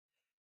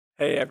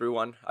Hey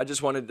everyone. I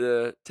just wanted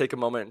to take a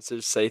moment and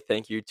just say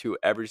thank you to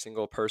every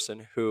single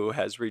person who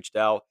has reached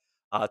out,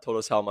 told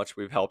us how much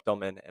we've helped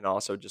them, and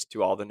also just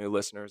to all the new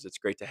listeners. It's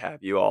great to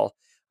have you all.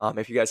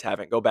 If you guys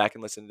haven't, go back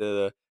and listen to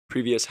the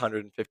previous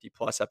 150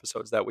 plus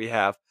episodes that we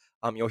have.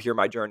 You'll hear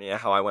my journey and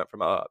how I went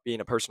from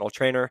being a personal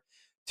trainer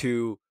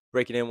to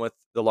breaking in with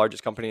the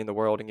largest company in the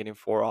world and getting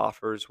four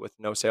offers with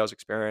no sales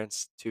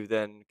experience to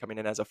then coming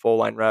in as a full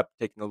line rep,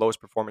 taking the lowest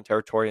performing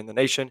territory in the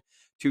nation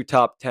to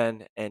top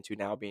 10 and to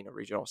now being a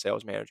regional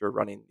sales manager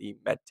running the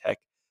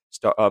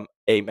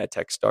a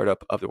medtech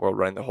startup of the world,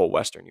 running the whole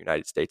Western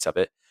United States of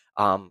it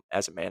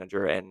as a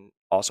manager, and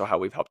also how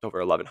we've helped over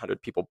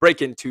 1,100 people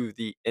break into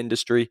the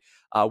industry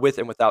with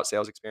and without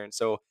sales experience.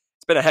 So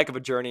it's been a heck of a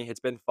journey. It's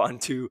been fun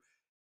to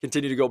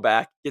continue to go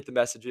back, get the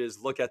messages,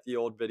 look at the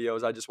old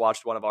videos. I just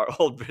watched one of our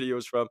old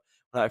videos from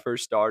when I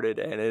first started,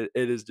 and it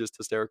is just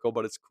hysterical,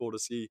 but it's cool to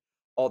see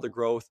all the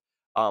growth.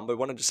 But I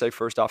wanted to say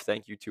first off,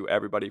 thank you to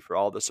everybody for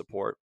all the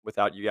support.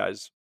 Without you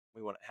guys,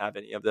 we wouldn't have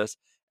any of this.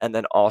 And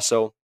then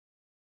also,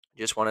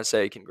 just want to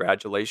say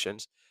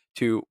congratulations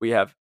to we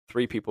have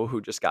three people who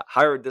just got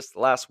hired this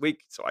last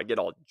week. So I get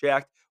all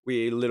jacked.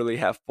 We literally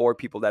have four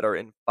people that are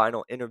in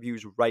final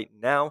interviews right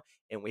now,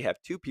 and we have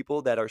two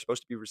people that are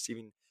supposed to be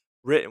receiving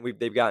written.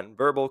 They've gotten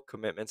verbal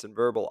commitments and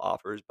verbal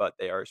offers, but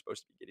they are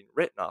supposed to be getting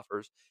written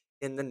offers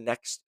in the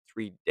next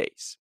 3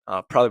 days.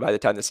 Probably by the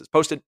time this is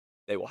posted,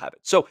 they will have it.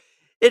 So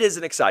it is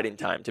an exciting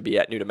time to be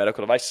at New to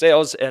Medical Device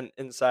Sales and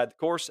inside the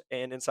course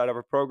and inside of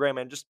our program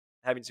and just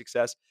having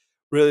success.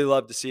 Really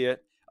love to see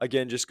it.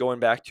 Again, just going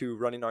back to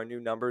running our new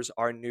numbers,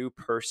 our new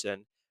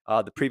person.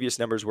 The previous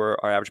numbers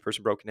were our average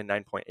person broken in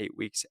 9.8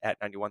 weeks at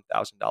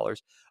 $91,000.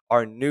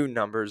 Our new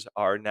numbers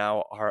are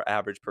now our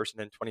average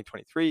person in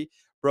 2023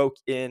 broke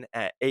in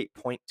at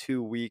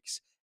 8.2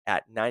 weeks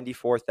at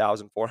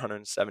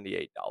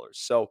 $94,478.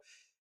 So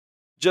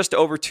just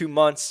over 2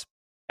 months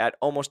at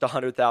almost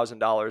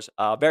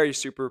 $100,000. Very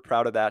super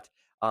proud of that.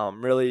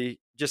 Really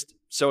just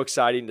so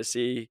exciting to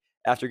see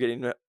after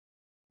getting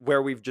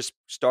where we've just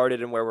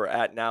started and where we're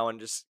at now. And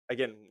just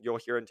again, you'll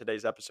hear in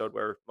today's episode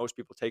where most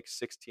people take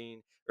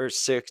 16 or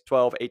 6,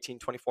 12, 18,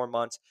 24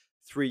 months,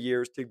 3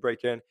 years to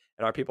break in.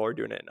 And our people are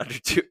doing it in under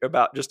two,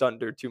 about just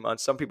under 2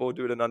 months. Some people will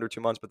do it in under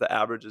 2 months, but the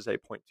average is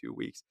 8.2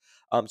 weeks.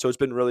 So it's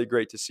been really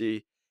great to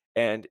see.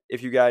 And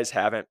if you guys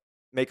haven't,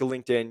 make a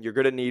LinkedIn. You're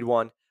going to need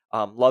one.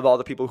 Love all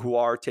the people who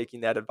are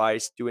taking that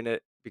advice, doing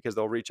it because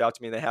they'll reach out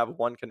to me and they have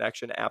one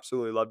connection.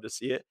 Absolutely love to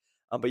see it.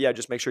 But yeah,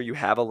 just make sure you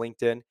have a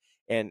LinkedIn.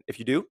 And if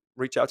you do,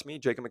 reach out to me,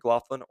 Jacob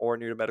McLaughlin, or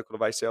New to Medical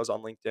Device Sales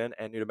on LinkedIn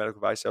and New to Medical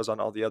Device Sales on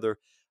all the other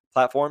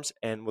platforms.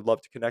 And would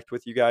love to connect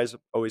with you guys.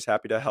 Always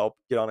happy to help,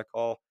 get on a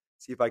call,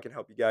 see if I can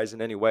help you guys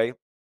in any way.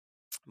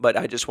 But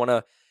I just want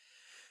to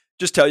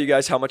just tell you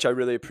guys how much I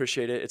really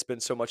appreciate it. It's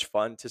been so much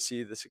fun to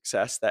see the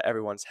success that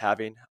everyone's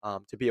having,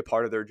 to be a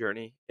part of their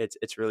journey.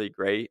 It's really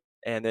great.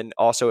 And then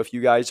also, if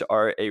you guys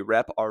are a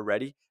rep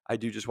already, I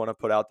do just want to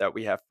put out that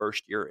we have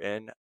first year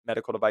in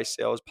medical device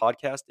sales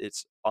podcast.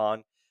 It's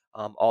on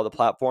all the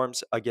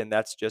platforms. Again,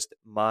 that's just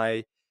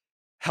my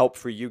help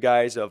for you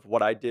guys of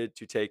what I did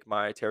to take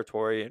my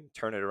territory and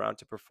turn it around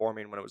to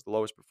performing when it was the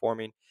lowest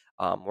performing.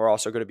 We're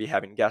also going to be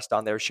having guests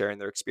on there sharing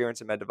their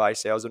experience in med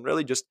device sales and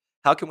really just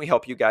how can we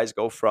help you guys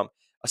go from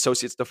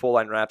associates to full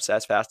line reps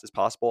as fast as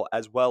possible,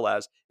 as well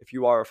as if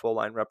you are a full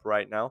line rep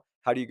right now,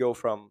 how do you go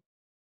from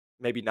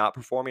maybe not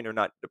performing or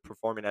not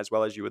performing as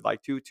well as you would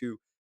like to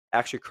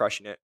actually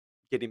crushing it,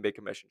 getting big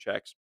commission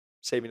checks,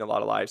 saving a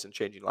lot of lives and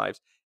changing lives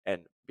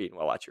and being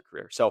well at your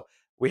career. So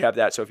we have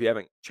that. So if you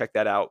haven't checked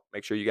that out,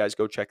 make sure you guys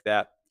go check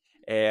that.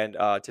 And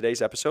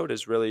today's episode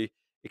is really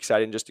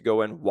exciting just to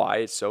go in why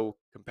it's so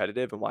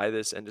competitive and why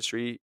this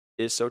industry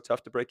is so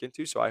tough to break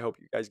into. So I hope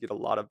you guys get a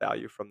lot of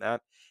value from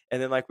that.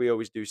 And then, like we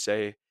always do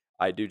say,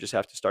 I do just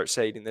have to start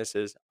saying this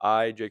is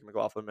I, Jake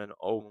McLaughlin, am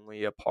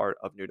only a part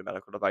of New to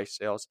Medical Device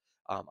Sales.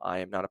 I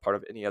am not a part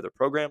of any other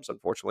programs.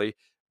 Unfortunately,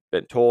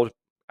 been told,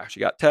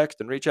 actually got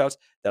text and reach outs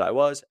that I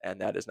was, and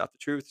that is not the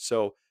truth.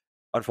 So,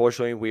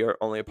 unfortunately, we are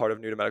only a part of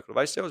New to Medical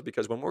Device Sales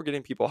because when we're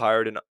getting people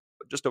hired in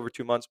just over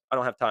 2 months, I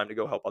don't have time to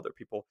go help other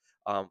people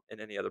in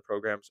any other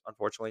programs.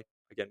 Unfortunately,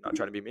 again, not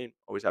trying to be mean,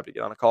 always happy to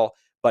get on a call,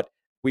 but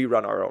we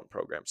run our own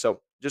program.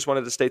 So, just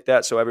wanted to state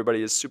that so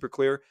everybody is super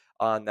clear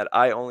on that.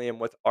 I only am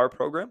with our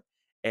program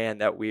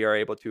and that we are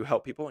able to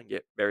help people and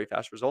get very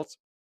fast results.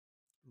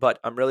 But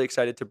I'm really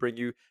excited to bring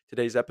you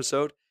today's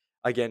episode.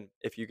 Again,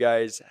 if you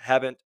guys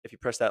haven't, if you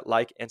press that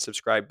like and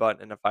subscribe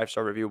button and a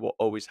 5-star review will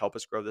always help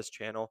us grow this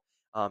channel.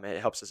 It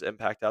helps us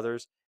impact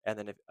others. And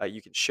then if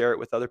you can share it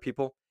with other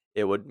people,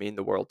 it would mean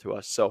the world to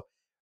us. So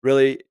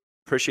really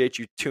appreciate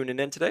you tuning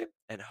in today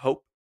and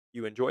hope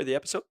you enjoy the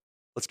episode.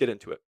 Let's get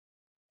into it.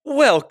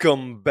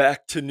 Welcome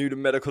back to New to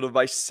Medical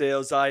Device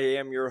Sales. I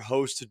am your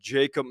host,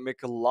 Jacob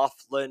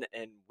McLaughlin,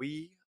 and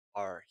we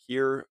are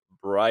here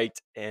bright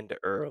and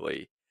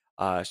early.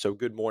 So,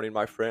 good morning,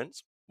 my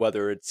friends.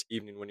 Whether it's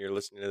evening when you're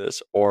listening to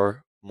this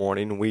or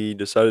morning, we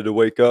decided to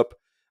wake up.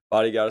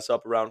 Body got us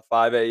up around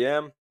 5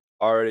 a.m.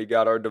 Already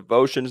got our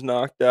devotions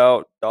knocked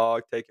out,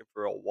 dog taken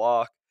for a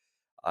walk.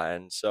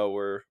 And so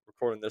we're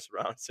recording this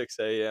around 6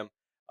 a.m.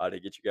 To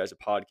get you guys a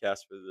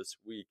podcast for this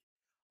week.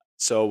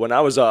 So when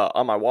I was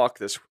on my walk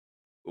this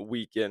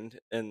weekend,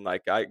 and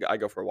like I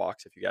go for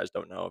walks. If you guys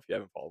don't know, if you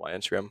haven't followed my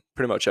Instagram,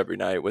 pretty much every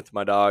night with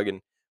my dog,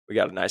 and we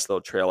got a nice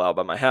little trail out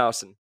by my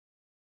house, and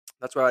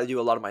that's where I do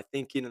a lot of my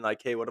thinking and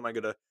like, hey, what am I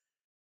gonna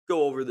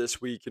go over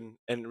this week? And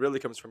it really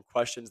comes from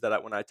questions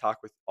that when I talk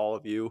with all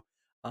of you,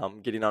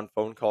 getting on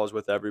phone calls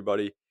with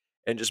everybody,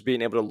 and just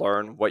being able to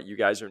learn what you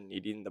guys are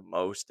needing the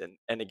most.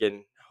 And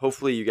again,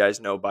 hopefully you guys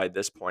know by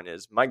this point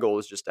is my goal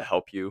is just to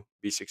help you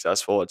be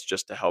successful. It's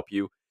just to help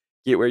you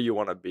get where you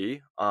want to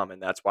be.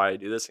 And that's why I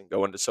do this and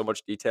go into so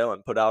much detail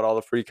and put out all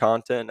the free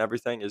content and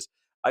everything is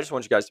I just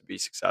want you guys to be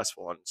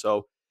successful. And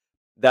so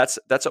that's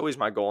always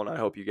my goal, and I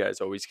hope you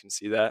guys always can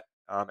see that,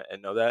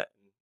 and know that.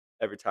 And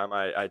every time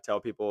I tell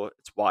people,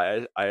 it's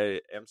why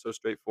I am so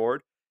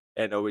straightforward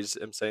and always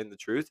am saying the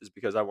truth is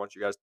because I want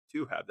you guys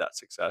to have that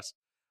success.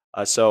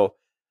 So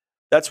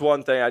that's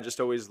one thing I just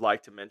always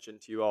like to mention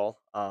to you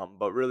all.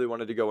 But really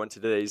wanted to go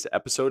into today's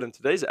episode, and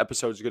today's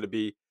episode is going to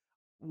be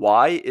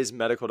why is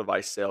medical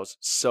device sales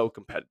so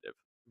competitive?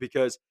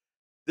 Because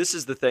this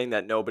is the thing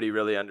that nobody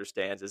really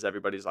understands is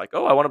everybody's like,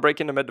 "Oh, I wanna break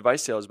into med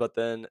device sales," but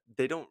then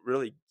they don't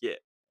really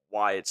get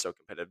why it's so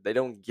competitive. They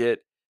don't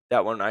get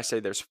that when I say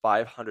there's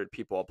 500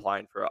 people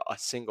applying for a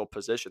single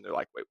position, they're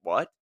like, "Wait,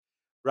 what?"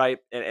 Right?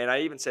 And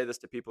I even say this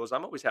to people is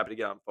I'm always happy to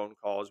get on phone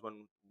calls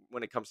when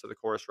it comes to the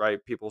course,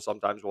 right? People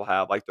sometimes will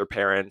have like their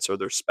parents or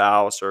their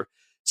spouse or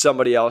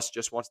somebody else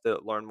just wants to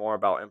learn more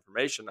about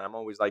information. I'm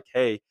always like,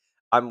 hey,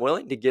 I'm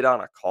willing to get on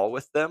a call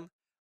with them,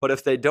 but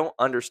if they don't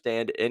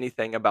understand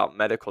anything about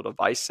medical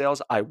device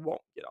sales, I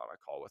won't get on a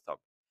call with them.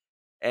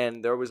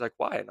 And they're always like,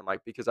 why? And I'm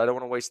like, because I don't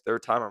want to waste their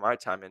time or my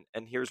time.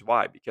 And here's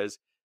why, because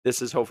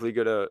this is hopefully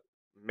gonna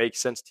make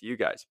sense to you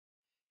guys.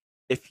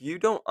 If you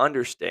don't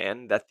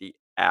understand that the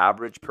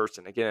average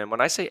person, again, when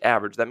I say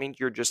average, that means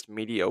you're just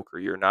mediocre.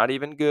 You're not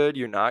even good.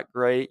 You're not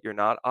great. You're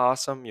not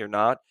awesome. You're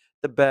not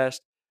the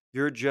best.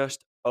 You're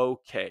just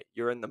okay.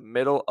 You're in the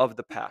middle of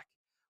the pack.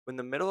 When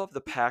the middle of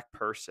the pack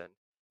person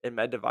in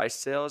med device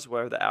sales,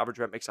 where the average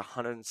rep makes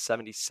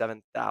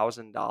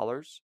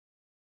 $177,000,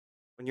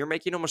 when you're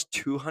making almost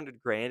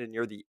 200 grand and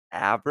you're the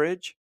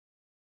average,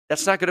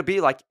 that's not gonna be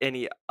like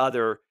any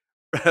other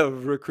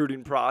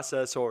recruiting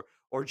process or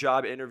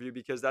job interview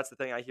because that's the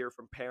thing I hear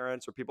from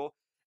parents or people,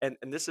 and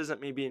this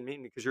isn't me being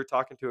mean because you're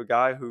talking to a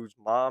guy whose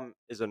mom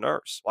is a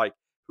nurse, like,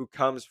 who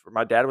comes from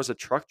my dad was a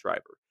truck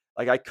driver.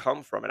 Like, I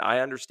come from it.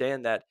 I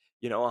understand that,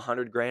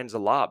 100 grand is a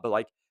lot, but,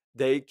 like,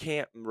 they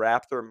can't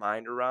wrap their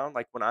mind around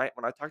like, when I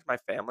talk to my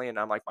family and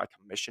I'm like, "My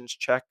commissions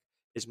check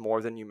is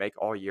more than you make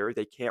all year,"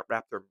 they can't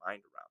wrap their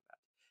mind around that.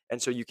 And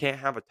so you can't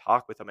have a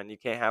talk with them, and you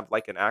can't have,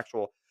 like, an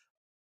actual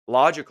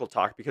logical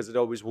talk because it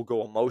always will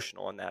go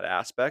emotional in that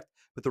aspect.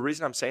 But the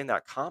reason I'm saying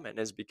that comment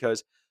is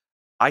because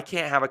I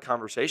can't have a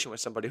conversation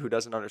with somebody who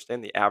doesn't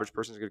understand the average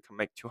person is going to come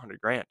make 200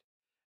 grand,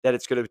 that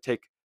it's going to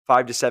take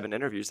 5 to 7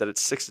 interviews, that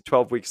it's 6 to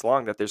 12 weeks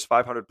long, that there's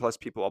 500 plus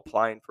people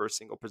applying for a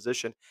single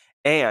position.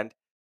 And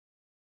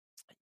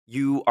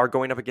you are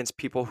going up against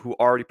people who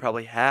already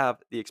probably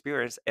have the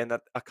experience and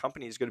that a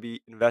company is going to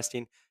be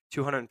investing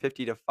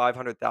 250 to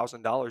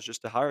 $500,000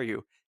 just to hire you.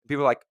 And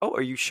people are like, "Oh,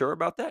 are you sure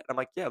about that?" I'm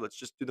like, "Yeah, let's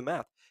just do the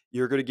math.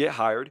 You're going to get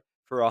hired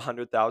for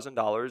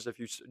 $100,000 if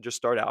you just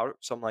start out,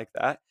 something like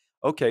that.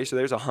 Okay, so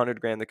there's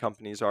 100 grand the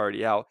company's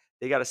already out.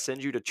 They got to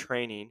send you to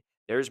training.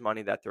 There's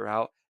money that they're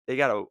out. They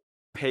got to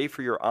pay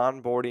for your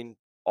onboarding,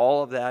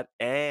 all of that,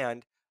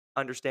 and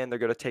understand they're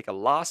going to take a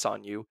loss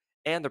on you,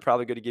 and they're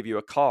probably going to give you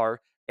a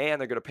car, and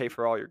they're going to pay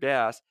for all your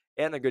gas,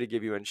 and they're going to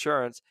give you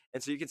insurance."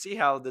 And so you can see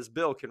how this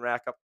bill can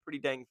rack up pretty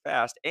dang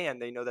fast.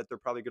 And they know that they're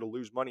probably going to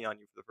lose money on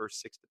you for the first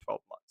 6 to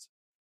 12 months.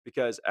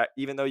 Because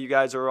even though you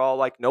guys are all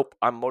like, nope,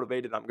 I'm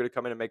motivated, I'm going to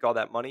come in and make all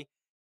that money,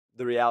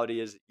 the reality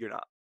is you're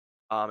not.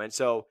 And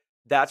so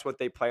that's what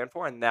they plan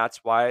for. And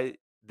that's why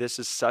this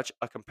is such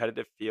a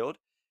competitive field.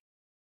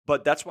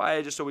 But that's why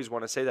I just always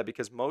want to say that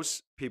because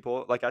most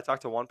people, like I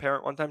talked to one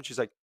parent one time, she's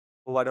like,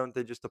 well, why don't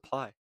they just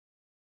apply?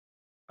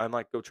 I'm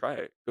like, go try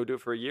it. Go do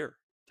it for a year.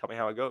 Tell me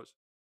how it goes.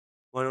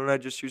 Why don't I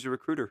just use a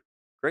recruiter?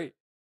 Great.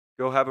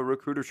 Go have a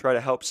recruiter try to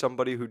help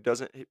somebody who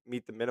doesn't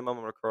meet the minimum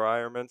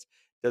requirements,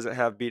 doesn't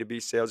have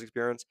B2B sales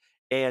experience,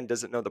 and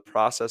doesn't know the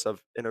process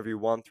of interview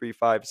 1, 3,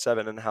 5,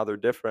 7 and how they're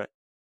different.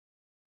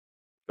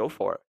 Go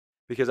for it.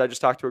 Because I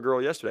just talked to a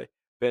girl yesterday,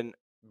 been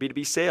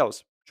B2B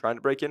sales, trying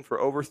to break in for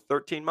over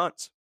 13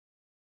 months.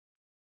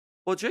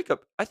 Well,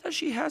 Jacob, I thought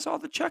she has all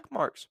the check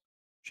marks.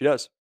 She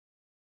does.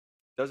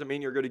 Doesn't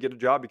mean you're going to get a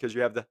job because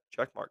you have the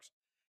check marks.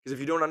 Because if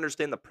you don't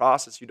understand the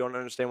process, you don't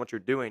understand what you're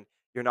doing,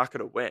 you're not going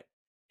to win.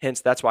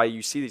 Hence, that's why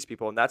you see these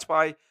people. And that's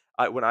why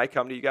when I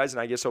come to you guys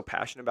and I get so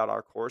passionate about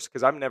our course,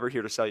 because I'm never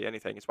here to sell you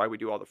anything. It's why we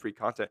do all the free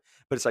content.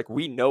 But it's like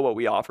we know what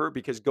we offer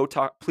because go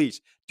talk, please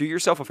do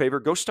yourself a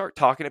favor. Go start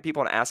talking to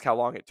people and ask how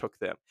long it took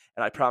them.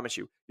 And I promise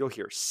you, you'll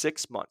hear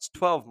 6 months,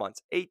 12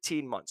 months,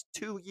 18 months,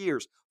 2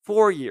 years,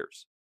 4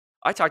 years.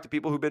 I talk to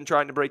people who've been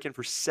trying to break in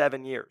for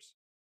 7 years,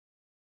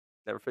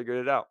 never figured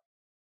it out.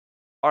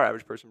 Our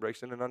average person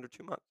breaks in under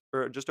 2 months,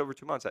 or just over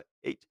 2 months at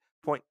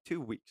 8.2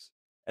 weeks.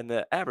 And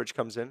the average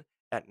comes in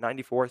at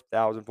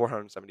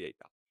 $94,478.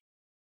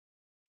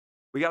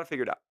 We got to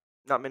figure it out.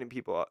 Not many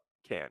people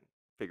can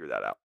figure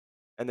that out.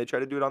 And they try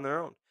to do it on their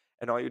own.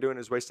 And all you're doing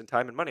is wasting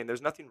time and money. And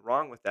there's nothing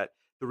wrong with that.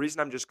 The reason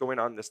I'm just going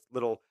on this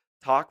little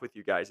talk with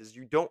you guys is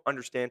you don't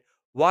understand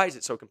why is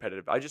it so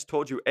competitive. I just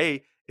told you,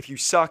 A, if you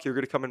suck, you're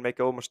going to come and make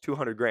almost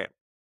 200 grand.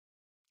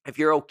 If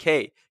you're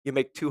okay, you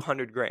make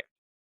 200 grand,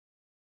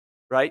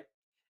 right?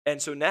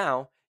 And so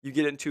now you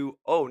get into,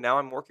 oh, now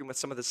I'm working with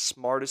some of the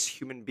smartest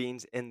human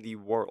beings in the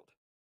world.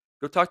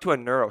 Go talk to a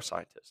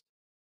neuroscientist,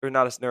 or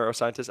not a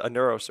neuroscientist, a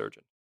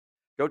neurosurgeon.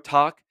 Go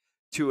talk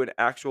to an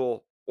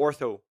actual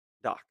ortho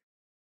doc.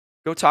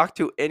 Go talk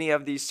to any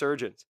of these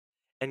surgeons.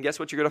 And guess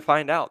what you're going to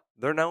find out?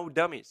 They're no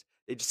dummies.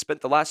 They just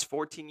spent the last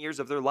 14 years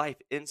of their life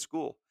in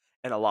school.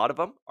 And a lot of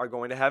them are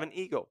going to have an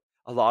ego.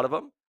 A lot of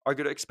them are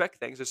going to expect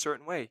things a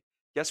certain way.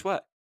 Guess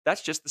what?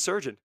 That's just the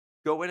surgeon.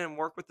 Go in and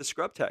work with the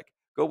scrub tech.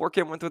 Go work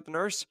in with the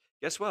nurse.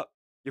 Guess what?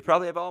 You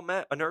probably have all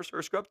met a nurse or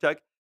a scrub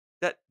tech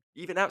that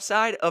even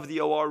outside of the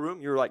OR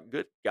room, you're like,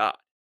 good God.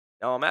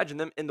 Now imagine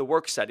them in the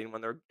work setting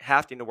when they're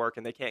having to work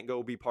and they can't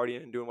go be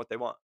partying and doing what they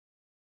want.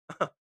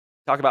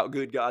 Talk about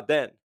good God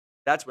then.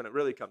 That's when it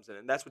really comes in.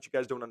 And that's what you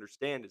guys don't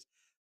understand is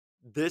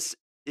this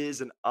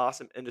is an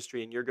awesome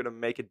industry and you're going to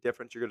make a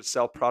difference. You're going to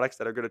sell products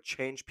that are going to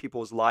change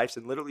people's lives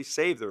and literally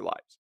save their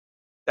lives.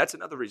 That's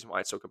another reason why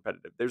it's so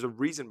competitive. There's a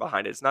reason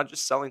behind it. It's not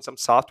just selling some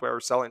software or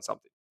selling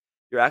something.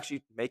 You're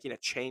actually making a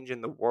change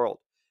in the world.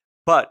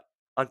 But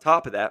on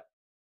top of that,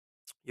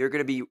 you're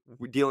going to be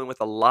dealing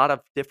with a lot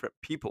of different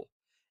people.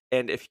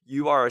 And if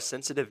you are a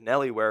sensitive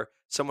Nelly where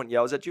someone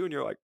yells at you and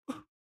you're like,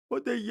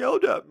 but they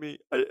yelled at me.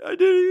 I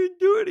didn't even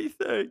do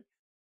anything.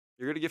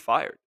 You're going to get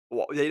fired.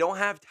 Well, they don't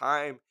have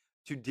time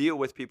to deal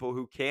with people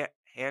who can't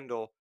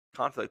handle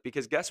conflict.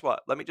 Because guess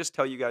what? Let me just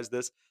tell you guys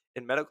this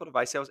in medical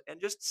device sales and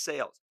just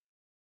sales.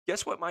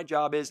 Guess what my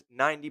job is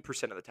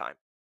 90% of the time?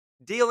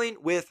 Dealing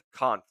with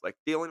conflict,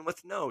 dealing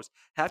with no's,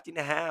 having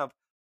to have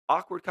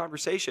awkward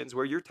conversations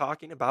where you're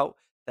talking about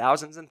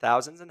thousands and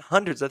thousands and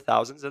hundreds of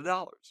thousands of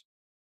dollars.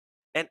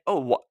 And oh,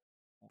 what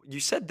you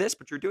said this,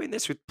 but you're doing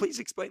this. Please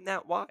explain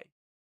that why,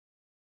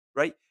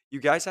 right? You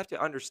guys have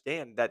to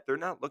understand that they're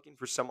not looking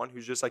for someone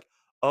who's just like,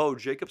 oh,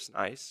 Jacob's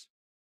nice,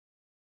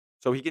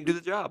 so he can do the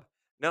job.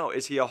 No,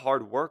 is he a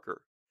hard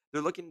worker?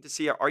 They're looking to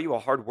see, are you a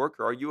hard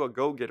worker? Are you a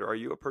go-getter? Are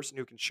you a person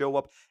who can show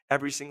up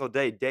every single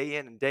day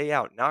in and day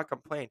out, not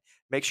complain?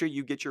 Make sure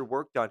you get your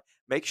work done.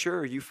 Make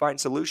sure you find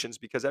solutions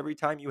because every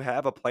time you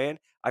have a plan,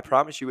 I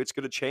promise you it's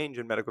going to change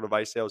in medical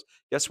device sales.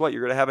 Guess what?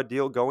 You're going to have a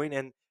deal going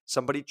and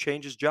somebody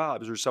changes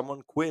jobs or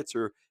someone quits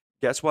or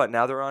guess what?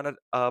 Now they're on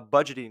a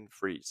budgeting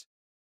freeze.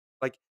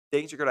 Like,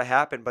 things are gonna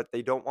happen, but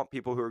they don't want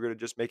people who are gonna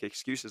just make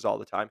excuses all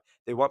the time.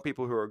 They want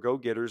people who are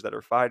go-getters, that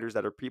are fighters,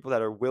 that are people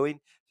that are willing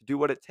to do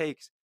what it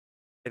takes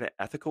in an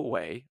ethical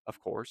way, of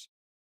course,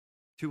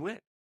 to win.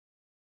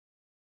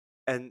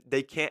 And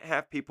they can't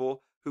have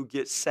people who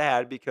get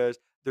sad because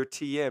their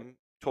TM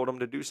told them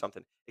to do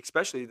something.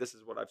 Especially, this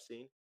is what I've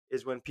seen,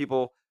 is when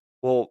people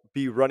will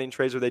be running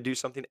trades or they do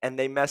something and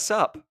they mess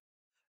up.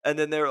 And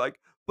then they're like,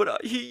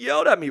 "But, he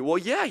yelled at me." Well,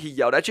 yeah, he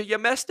yelled at you, you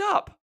messed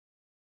up.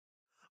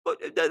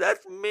 "But,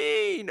 that's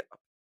mean."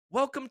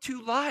 Welcome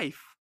to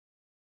life.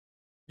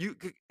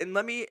 And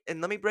let me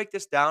break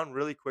this down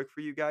really quick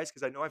for you guys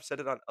because I know I've said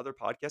it on other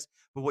podcasts,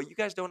 but what you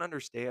guys don't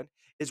understand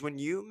is when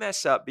you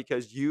mess up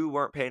because you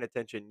weren't paying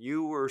attention,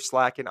 you were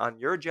slacking on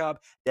your job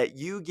that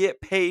you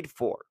get paid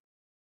for,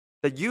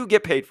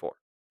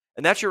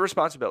 and that's your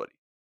responsibility.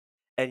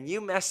 And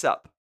you mess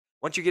up.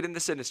 Once you get in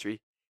this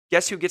industry,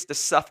 guess who gets to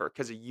suffer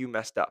because of you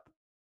messed up?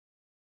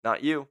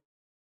 Not you,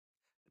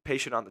 the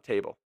patient on the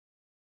table,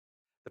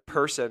 the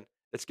person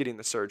that's getting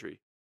the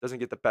surgery doesn't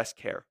get the best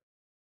care,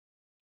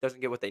 doesn't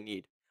get what they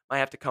need. Might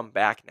have to come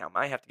back now.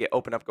 Might have to get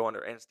open up, go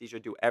under anesthesia,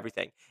 do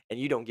everything. And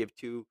you don't give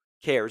two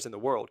cares in the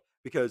world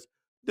because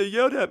they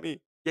yelled at me.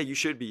 Yeah, you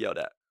should be yelled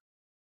at.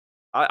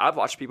 I've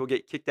watched people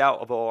get kicked out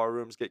of OR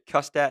rooms, get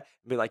cussed at,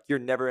 and be like, "You're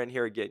never in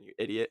here again, you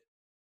idiot."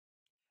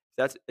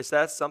 If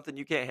that's something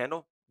you can't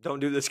handle, don't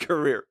do this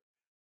career.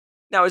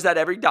 Now, is that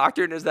every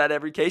doctor and is that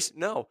every case?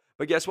 No.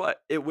 But guess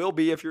what? It will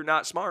be if you're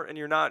not smart and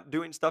you're not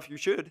doing stuff you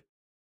should.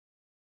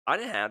 I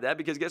didn't have that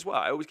because guess what?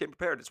 I always came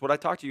prepared. It's what I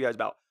talked to you guys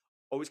about.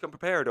 Always come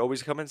prepared.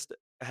 Always come and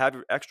have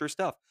your extra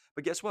stuff.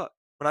 But guess what?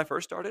 When I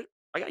first started,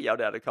 I got yelled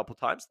at a couple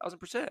times,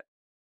 1,000%.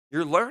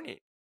 You're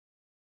learning.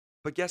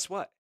 But guess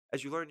what?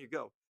 As you learn, you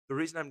go. The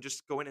reason I'm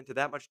just going into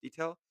that much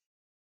detail,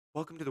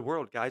 welcome to the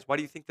world, guys. Why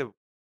do you think the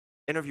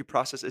interview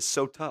process is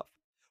so tough?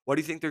 Why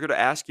do you think they're going to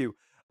ask you,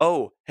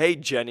 "Oh, hey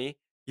Jenny,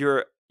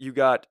 you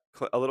got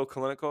a little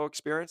clinical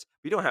experience?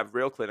 But you don't have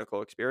real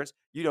clinical experience.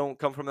 You don't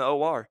come from the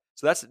OR,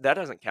 so that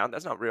doesn't count.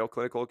 That's not real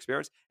clinical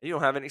experience, and you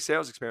don't have any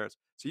sales experience,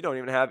 so you don't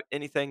even have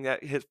anything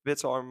that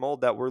fits our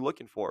mold that we're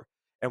looking for."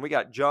 And we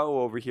got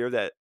Joe over here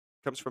that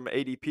comes from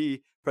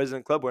ADP,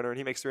 President Club winner, and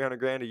he makes 300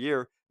 grand a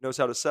year, knows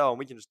how to sell, and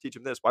we can just teach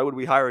him this. Why would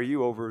we hire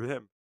you over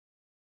him?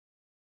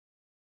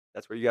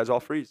 That's where you guys all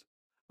freeze.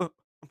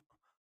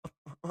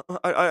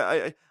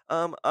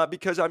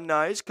 because I'm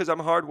nice, because I'm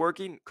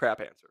hardworking."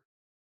 Crap answer.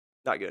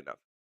 Not good enough.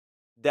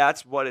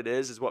 That's what it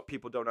is what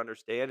people don't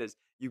understand is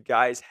you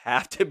guys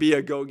have to be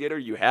a go-getter,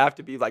 you have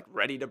to be, like,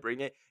 ready to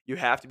bring it, you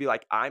have to be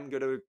like, "I'm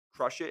gonna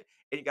crush it,"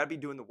 and you gotta be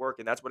doing the work,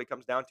 and that's what it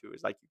comes down to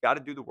is, like, you gotta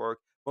do the work.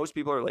 Most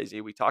people are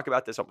lazy, we talk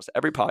about this almost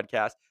every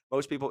podcast.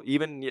 Most people,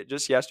 even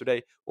just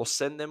yesterday, will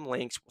send them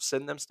links, will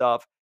send them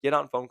stuff, get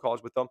on phone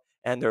calls with them,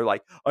 and they're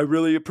like, "I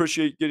really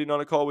appreciate getting on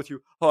a call with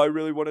you. Oh, I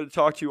really wanted to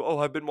talk to you. Oh,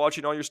 I've been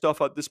watching all your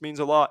stuff, this means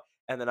a lot,"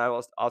 and then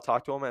I'll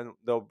talk to them, and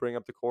they'll bring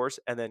up the course,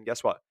 and then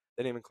guess what?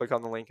 They didn't even click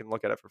on the link and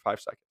look at it for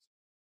 5 seconds.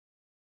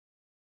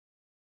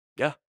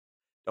 Yeah,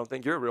 don't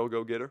think you're a real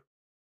go-getter.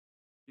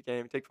 You can't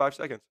even take 5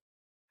 seconds.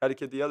 Had a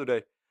kid the other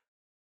day,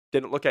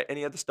 didn't look at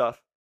any of the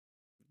stuff,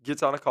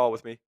 gets on a call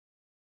with me,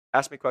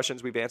 asks me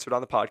questions we've answered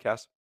on the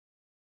podcast,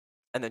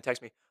 and then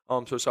texts me, "Oh,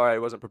 I'm so sorry I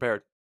wasn't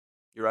prepared."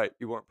 "You're right,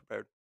 you weren't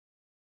prepared.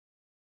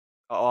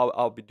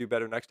 I'll be do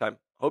better next time."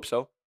 "Hope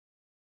so."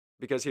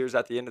 Because here's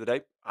at the end of the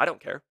day, I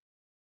don't care.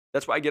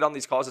 That's why I get on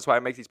these calls, that's why I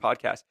make these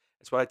podcasts.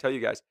 That's what I tell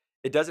you guys.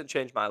 It doesn't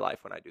change my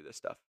life when I do this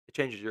stuff. It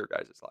changes your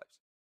guys' lives.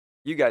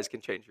 You guys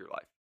can change your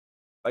life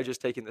by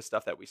just taking the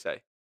stuff that we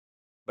say.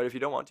 But if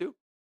you don't want to,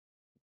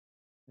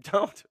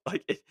 don't.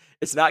 Like,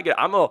 it's not good.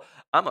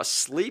 Imma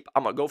sleep,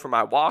 Imma go for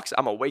my walks,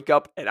 Imma wake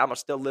up, and Imma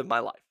still live my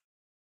life.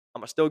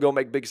 Imma still go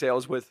make big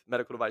sales with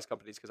medical device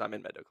companies because 'cause I'm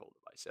in medical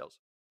device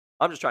sales.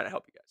 I'm just trying to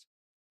help you guys.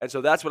 And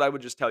so that's what I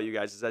would just tell you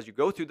guys is as you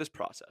go through this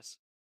process,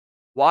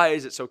 why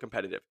is it so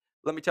competitive?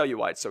 Let me tell you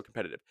why it's so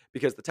competitive.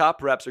 Because the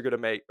top reps are gonna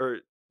make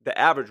or the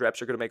average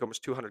reps are gonna make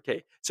almost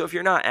 200K. So if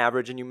you're not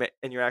average and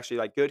and you're actually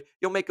like good,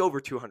 you'll make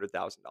over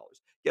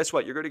 $200,000. Guess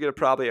what? You're gonna get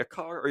probably a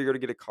car or you're gonna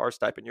get a car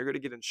stipend. You're gonna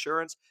get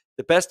insurance,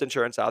 the best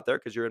insurance out there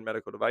because you're in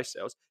medical device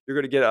sales. You're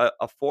gonna get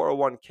a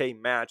 401k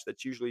match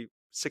that's usually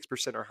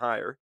 6% or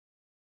higher.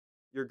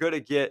 You're gonna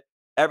get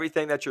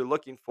everything that you're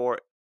looking for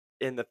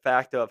in the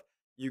fact of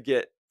you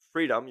get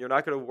freedom. You're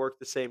not gonna work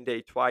the same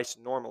day twice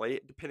normally,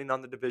 depending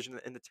on the division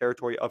and the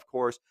territory, of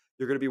course.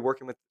 You're gonna be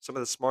working with some of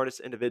the smartest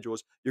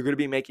individuals. You're gonna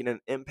be making an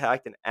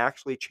impact and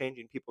actually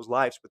changing people's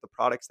lives with the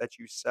products that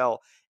you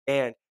sell.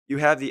 And you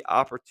have the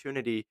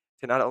opportunity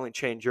to not only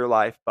change your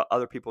life, but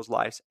other people's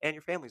lives and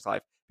your family's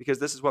life. Because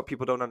this is what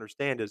people don't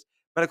understand is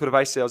medical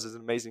device sales is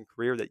an amazing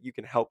career that you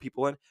can help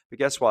people in. But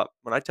guess what?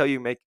 When I tell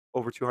you make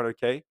over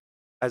 200K,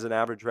 as an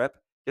average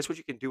rep, guess what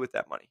you can do with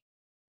that money?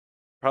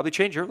 Probably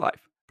change your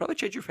life. Probably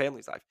change your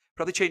family's life.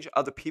 Probably change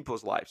other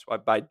people's lives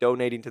by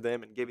donating to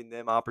them and giving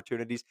them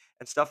opportunities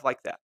and stuff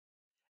like that.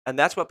 And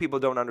that's what people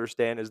don't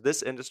understand is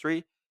this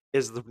industry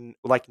is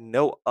like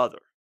no other.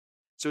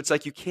 So it's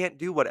like you can't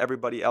do what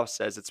everybody else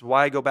says. It's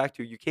why I go back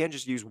to you can't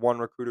just use one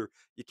recruiter.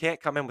 You can't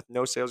come in with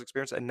no sales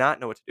experience and not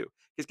know what to do.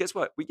 Because guess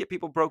what? We get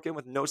people broke in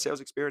with no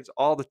sales experience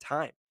all the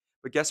time.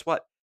 But guess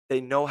what?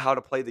 They know how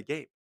to play the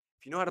game.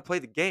 If you know how to play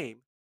the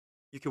game,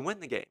 you can win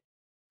the game.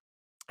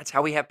 That's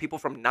how we have people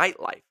from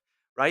nightlife,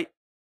 right?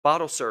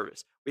 Bottle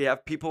service. We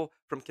have people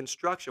from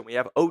construction. We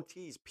have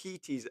OTs,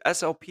 PTs,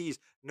 SLPs,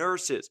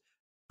 nurses,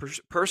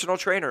 personal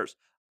trainers,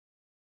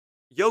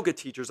 yoga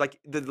teachers. Like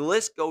the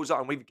list goes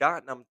on. We've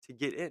gotten them to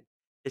get in.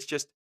 It's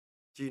just,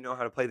 do you know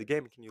how to play the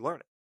game and can you learn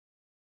it?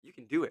 You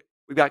can do it.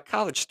 We've got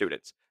college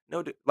students,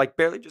 no, like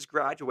barely just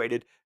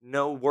graduated,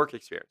 no work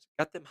experience.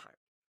 Got them hired.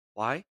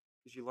 Why?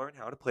 Because you learn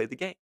how to play the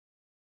game.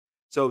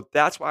 So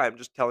that's why I'm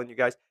just telling you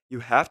guys, you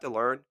have to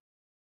learn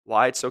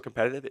why it's so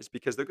competitive is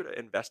because they're gonna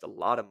invest a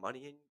lot of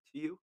money into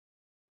you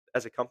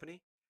as a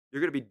company.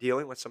 You're gonna be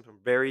dealing with some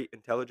very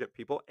intelligent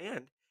people,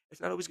 and it's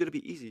not always gonna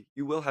be easy.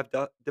 You will have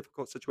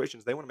difficult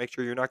situations. They wanna make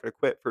sure you're not gonna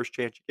quit first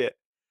chance you get.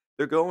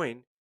 They're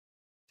going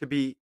to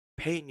be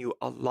paying you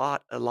a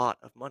lot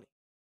of money.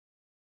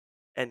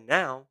 And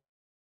now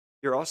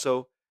you're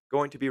also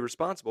going to be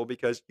responsible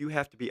because you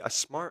have to be a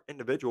smart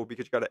individual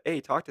because you got to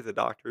a talk to the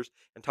doctors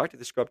and talk to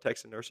the scrub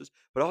techs and nurses,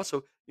 but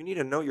also you need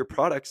to know your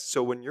products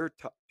so when you're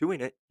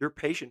doing it, your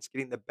patient's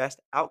getting the best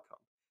outcome,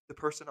 the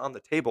person on the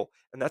table,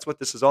 and that's what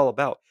this is all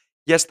about.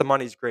 Yes, the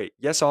money's great.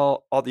 Yes,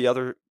 all the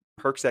other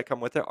perks that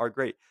come with it are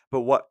great,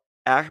 but what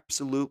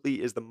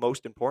absolutely is the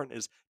most important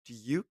is do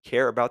you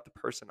care about the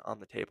person on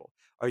the table?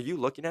 Are you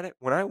looking at it?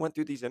 When I went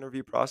through these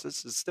interview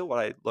processes, still what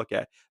I look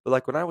at but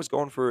like when I was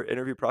going for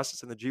interview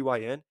process in the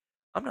GYN,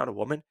 I'm not a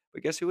woman,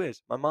 but guess who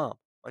is? My mom,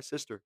 my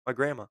sister, my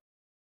grandma,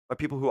 my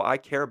people who I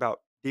care about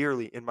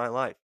dearly in my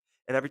life.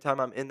 And every time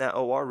I'm in that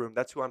OR room,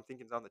 that's who I'm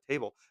thinking is on the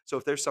table. So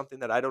if there's something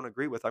that I don't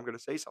agree with, I'm going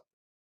to say something.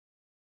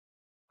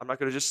 I'm not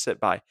going to just sit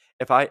by.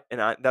 If I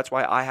and I that's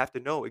why I have to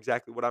know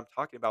exactly what I'm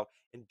talking about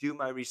and do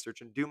my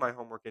research and do my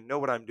homework and know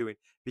what I'm doing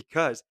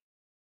because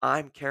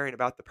I'm caring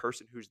about the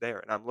person who's there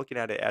and I'm looking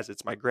at it as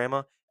it's my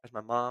grandma, as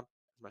my mom,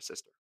 as my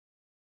sister.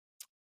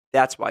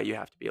 That's why you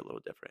have to be a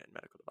little different in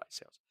medical device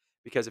sales.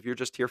 Because if you're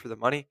just here for the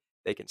money,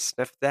 they can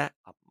sniff that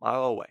a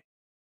mile away.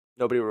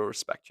 Nobody will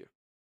respect you.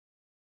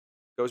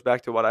 Goes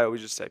back to what I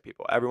always just say,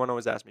 people. Everyone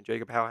always asks me,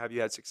 Jacob, how have you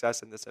had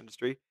success in this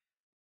industry?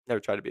 Never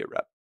try to be a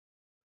rep.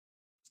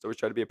 Just always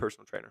try to be a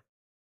personal trainer.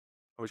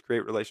 Always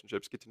create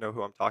relationships, get to know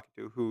who I'm talking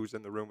to, who's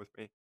in the room with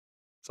me.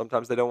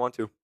 Sometimes they don't want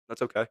to.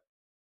 That's okay.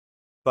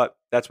 But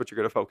that's what you're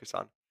going to focus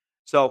on.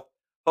 So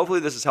hopefully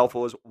this is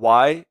helpful is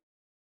why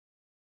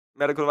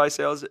medical device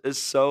sales is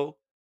so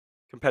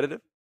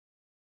competitive.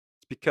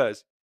 It's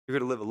because you're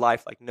going to live a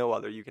life like no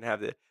other. You can have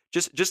the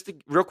just to,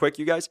 real quick,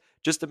 you guys,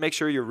 just to make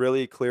sure you're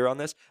really clear on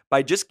this.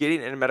 By just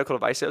getting into medical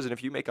device sales, and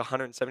if you make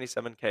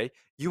 177K,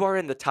 you are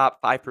in the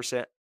top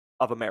 5%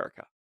 of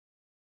America.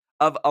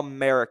 Of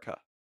America,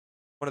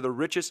 one of the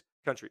richest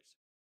countries,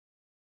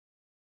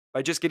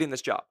 by just getting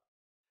this job.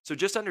 So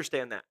just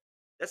understand that.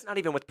 That's not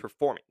even with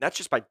performing. That's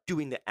just by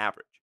doing the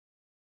average.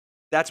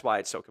 That's why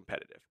it's so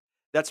competitive.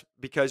 That's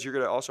because you're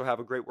going to also have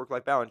a great work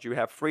life balance. You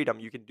have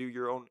freedom. You can do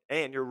your own,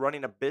 and you're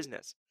running a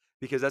business.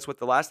 Because that's what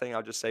the last thing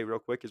I'll just say real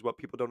quick is what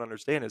people don't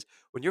understand is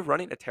when you're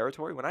running a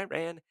territory, when I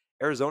ran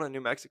Arizona and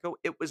New Mexico,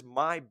 it was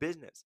my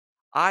business.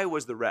 I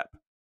was the rep.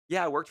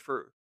 Yeah, I worked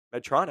for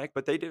Medtronic,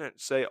 but they didn't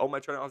say, oh,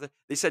 Medtronic.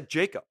 They said,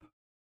 Jacob,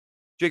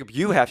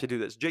 you have to do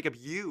this. Jacob,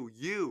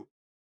 you're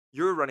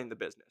running the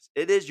business.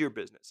 It is your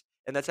business.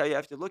 And that's how you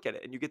have to look at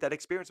it. And you get that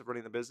experience of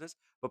running the business,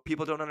 but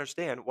people don't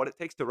understand what it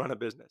takes to run a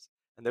business.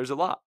 And there's a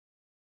lot.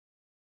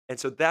 And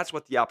so that's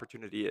what the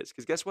opportunity is.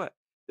 Because guess what?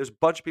 There's a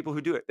bunch of people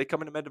who do it. They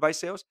come into med device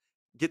sales,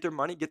 get their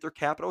money, get their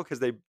capital because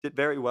they did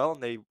very well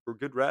and they were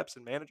good reps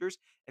and managers.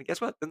 And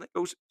guess what? Then they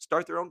go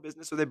start their own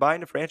business or they buy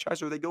into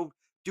franchise or they go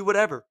do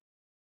whatever.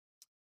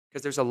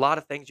 Because there's a lot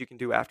of things you can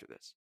do after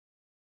this,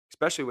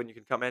 especially when you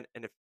can come in.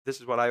 And if this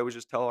is what I always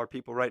just tell our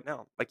people right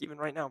now, like even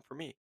right now for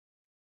me,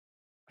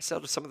 I sell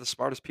to some of the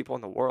smartest people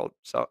in the world,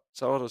 sell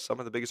to some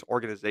of the biggest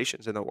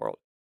organizations in the world.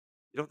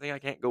 You don't think I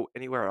can't go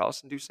anywhere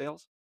else and do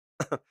sales?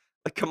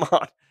 Like, come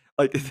on.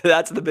 Like,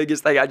 that's the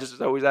biggest thing I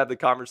just always have the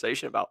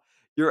conversation about.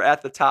 You're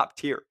at the top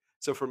tier.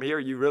 So from here,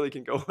 you really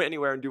can go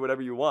anywhere and do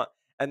whatever you want.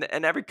 And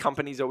every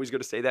company's always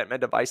going to say that in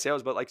med device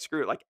sales, but like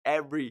screw it. Like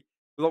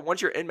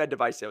once you're in med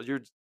device sales,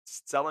 you're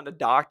selling to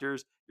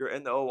doctors, you're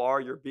in the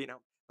OR, you're being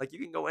out. Like you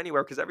can go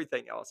anywhere because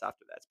everything else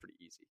after that's pretty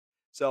easy.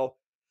 So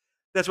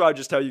that's why I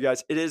just tell you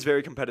guys, it is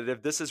very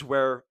competitive. This is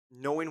where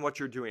knowing what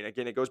you're doing,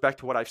 again, it goes back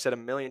to what I've said a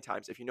million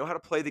times. If you know how to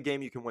play the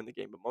game, you can win the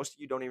game. But most of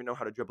you don't even know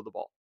how to dribble the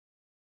ball.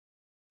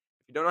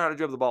 If you don't know how to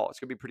dribble the ball, it's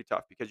going to be pretty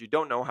tough because you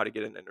don't know how to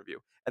get an interview.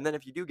 And then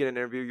if you do get an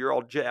interview, you're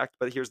all jacked.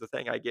 But here's the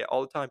thing I get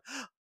all the time.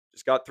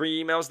 Just got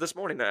 3 emails this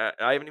morning.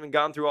 I haven't even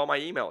gone through all my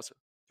emails.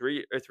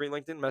 Three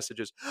LinkedIn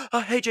messages.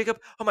 Hey, Jacob.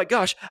 Oh, my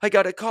gosh. I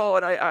got a call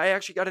and I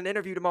actually got an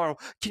interview tomorrow.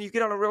 Can you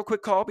get on a real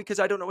quick call because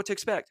I don't know what to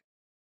expect?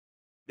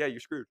 Yeah, you're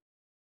screwed.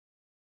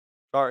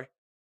 Sorry.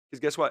 Because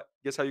guess what?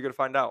 Guess how you're going to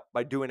find out?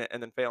 By doing it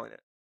and then failing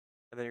it.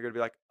 And then you're going to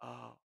be like,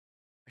 oh,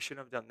 I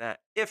shouldn't have done that.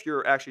 If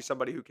you're actually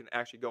somebody who can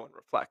actually go and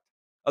reflect.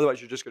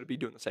 Otherwise, you're just going to be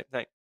doing the same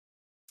thing.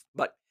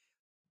 But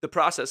the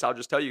process, I'll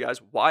just tell you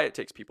guys why it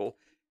takes people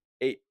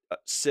 8,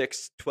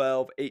 6,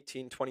 12,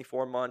 18,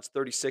 24 months,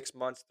 36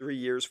 months, 3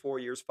 years, 4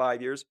 years,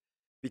 5 years.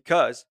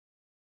 Because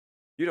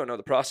you don't know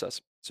the process.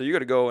 So you got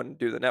to go and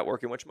do the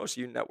networking, which most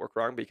of you network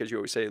wrong because you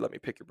always say, let me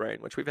pick your brain,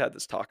 which we've had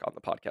this talk on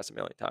the podcast a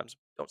million times.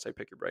 Don't say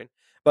pick your brain.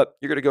 But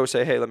you're going to go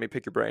say, hey, let me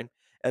pick your brain.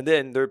 And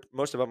then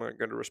most of them are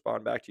going to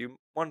respond back to you.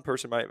 One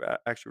person might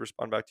actually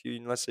respond back to you.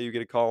 And let's say you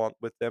get a call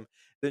with them.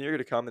 Then you're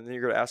going to come and then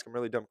you're going to ask them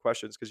really dumb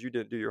questions because you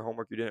didn't do your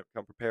homework. You didn't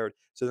come prepared.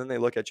 So then they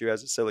look at you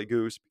as a silly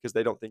goose because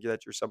they don't think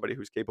that you're somebody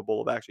who's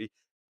capable of actually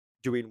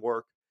doing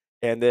work.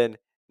 And then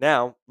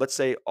now, let's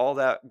say all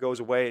that goes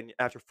away, and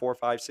after 4,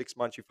 5, 6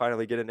 months, you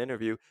finally get an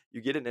interview.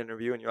 You get an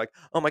interview, and you're like,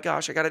 "Oh my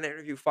gosh, I got an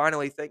interview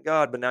finally! Thank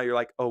God!" But now you're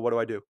like, "Oh, what do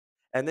I do?"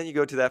 And then you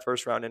go to that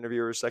first round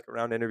interview or second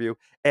round interview,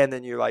 and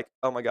then you're like,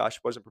 "Oh my gosh,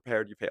 wasn't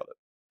prepared. You failed it."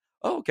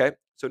 Oh, okay.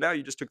 So now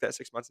you just took that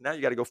 6 months. Now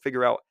you got to go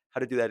figure out how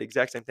to do that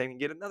exact same thing and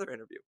get another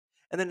interview.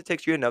 And then it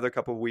takes you another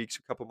couple of weeks,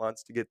 a couple of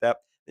months to get that.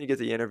 Then you get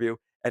the interview.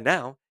 And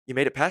now you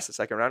made it past the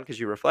second round because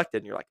you reflected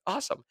and you're like,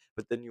 awesome.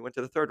 But then you went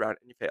to the third round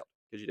and you failed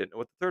because you didn't know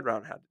what the third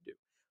round had to do.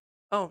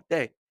 Oh,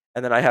 dang.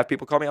 And then I have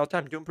people call me all the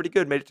time, doing pretty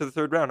good, made it to the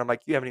third round. I'm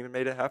like, you haven't even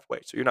made it halfway,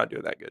 so you're not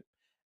doing that good.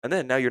 And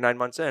then now you're 9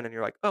 months in and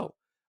you're like, oh,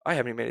 I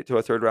haven't even made it to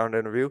a third round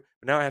interview.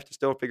 But now I have to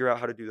still figure out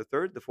how to do the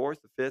third, the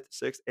fourth, the fifth,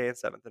 sixth, and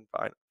seventh, and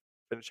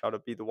finish how to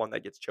be the one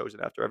that gets chosen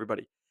after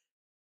everybody.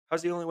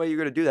 How's the only way you're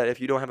going to do that if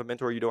you don't have a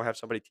mentor, you don't have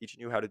somebody teaching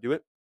you how to do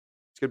it?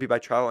 It's going to be by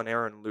trial and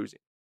error and losing.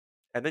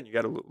 And then you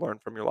got to learn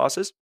from your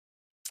losses,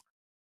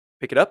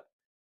 pick it up,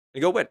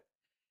 and go win.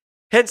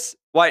 Hence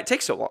why it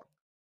takes so long,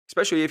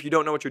 especially if you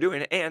don't know what you're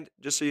doing. And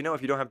just so you know,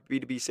 if you don't have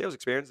B2B sales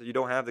experience and you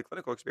don't have the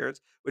clinical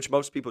experience, which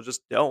most people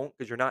just don't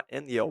because you're not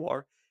in the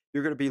OR,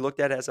 you're going to be looked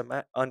at as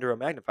under a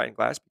magnifying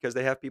glass because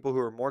they have people who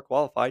are more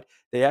qualified.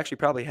 They actually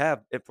probably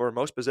have, for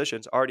most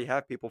positions, already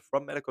have people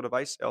from medical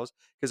device sales.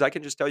 Because I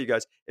can just tell you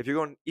guys, if you're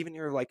going, even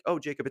you're like, oh,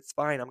 Jacob, it's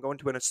fine. I'm going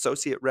to an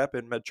associate rep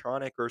in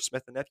Medtronic or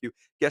Smith and Nephew.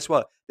 Guess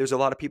what? There's a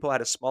lot of people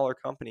at a smaller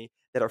company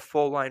that are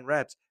full line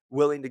reps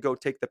willing to go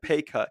take the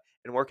pay cut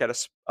and work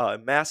at a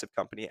massive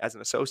company as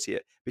an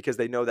associate because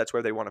they know that's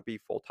where they want to be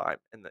full time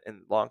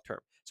in long term.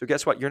 So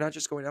guess what? You're not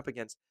just going up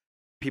against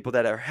people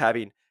that are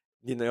having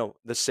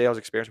the sales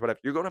experience, whatever.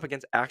 You're going up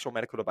against actual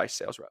medical device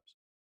sales reps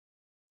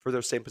for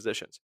those same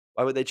positions.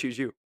 Why would they choose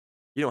you?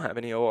 You don't have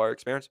any OR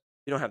experience.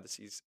 You don't have the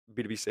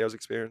B2B sales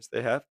experience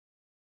they have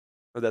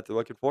or that they're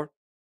looking for.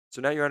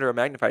 So now you're under a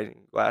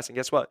magnifying glass, and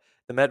guess what?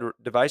 The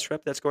device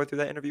rep that's going through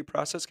that interview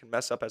process can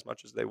mess up as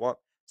much as they want.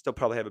 Still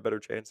probably have a better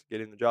chance of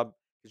getting the job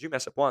because you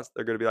mess up once,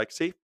 they're going to be like,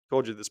 "See,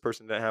 told you this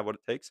person didn't have what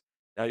it takes.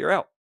 Now you're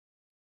out."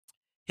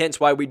 Hence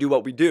why we do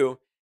what we do.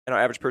 And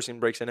our average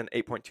person breaks in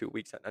 8.2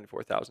 weeks at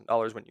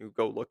 $94,000. When you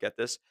go look at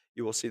this,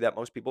 you will see that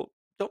most people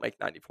don't make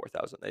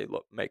 94,000. They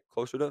make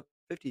closer to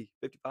 50,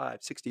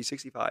 55, 60,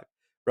 65,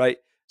 right?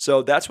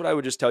 So that's what I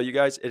would just tell you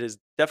guys. It is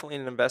definitely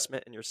an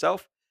investment in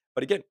yourself.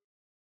 But again,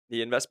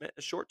 the investment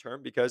is short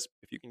term because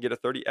if you can get a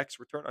 30x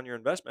return on your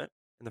investment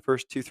in the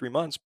first 2, 3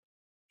 months,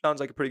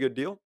 sounds like a pretty good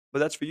deal. But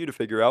that's for you to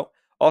figure out.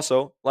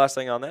 Also, last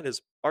thing on that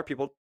is our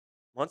people,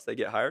 once they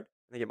get hired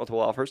and they get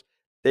multiple offers,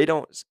 they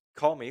don't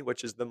call me,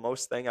 which is the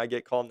most thing I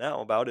get called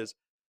now about is,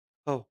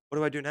 oh, what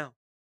do I do now?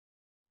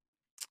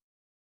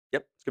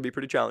 Yep, it's gonna be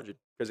pretty challenging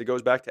because it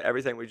goes back to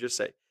everything we just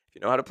say. If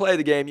you know how to play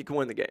the game, you can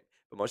win the game.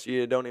 But most of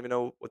you don't even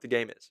know what the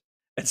game is.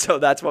 And so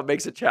that's what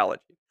makes it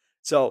challenging.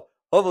 So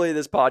hopefully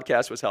this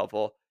podcast was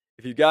helpful.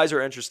 If you guys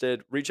are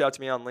interested, reach out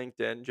to me on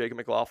LinkedIn, Jacob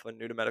McLaughlin,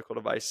 new to medical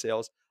device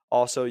sales.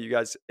 Also, you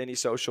guys, any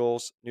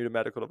socials, new to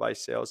medical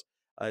device sales.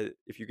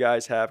 If you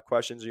guys have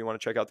questions or you want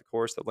to check out the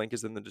course, the link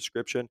is in the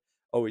description.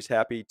 Always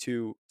happy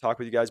to talk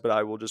with you guys, but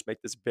I will just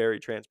make this very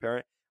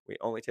transparent. We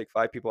only take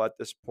 5 people at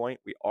this point.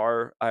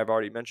 I've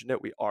already mentioned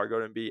it, we are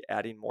going to be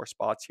adding more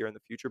spots here in the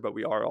future, but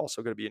we are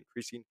also going to be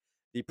increasing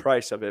the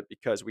price of it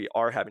because we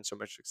are having so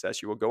much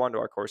success. You will go onto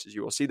our courses,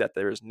 you will see that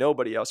there is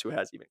nobody else who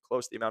has even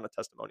close to the amount of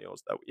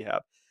testimonials that we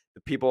have.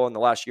 The people in the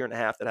last year and a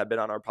half that have been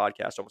on our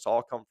podcast almost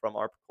all come from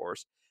our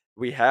course.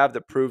 We have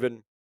the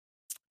proven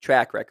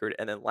track record.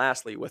 And then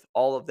lastly, with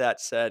all of that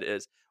said,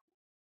 is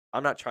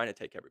I'm not trying to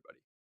take everybody.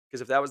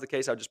 Because if that was the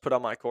case, I'd just put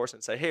on my course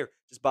and say, here,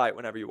 just buy it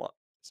whenever you want.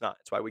 It's not.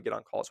 It's why we get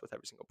on calls with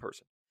every single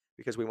person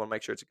because we want to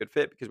make sure it's a good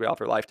fit because we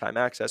offer lifetime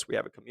access. We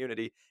have a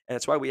community. And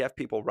it's why we have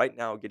people right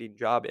now getting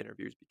job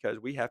interviews because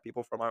we have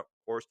people from our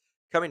course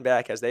coming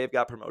back as they have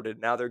got promoted.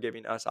 Now they're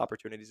giving us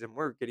opportunities and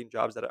we're getting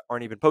jobs that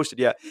aren't even posted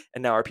yet.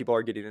 And now our people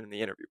are getting in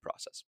the interview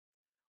process.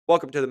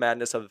 Welcome to the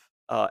madness of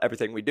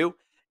everything we do.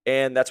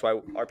 And that's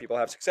why our people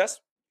have success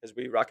because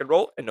we rock and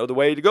roll and know the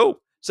way to go.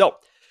 So,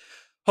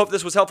 hope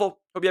this was helpful.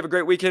 Hope you have a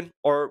great weekend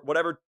or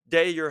whatever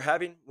day you're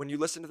having when you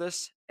listen to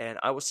this. And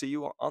I will see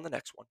you on the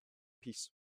next one. Peace.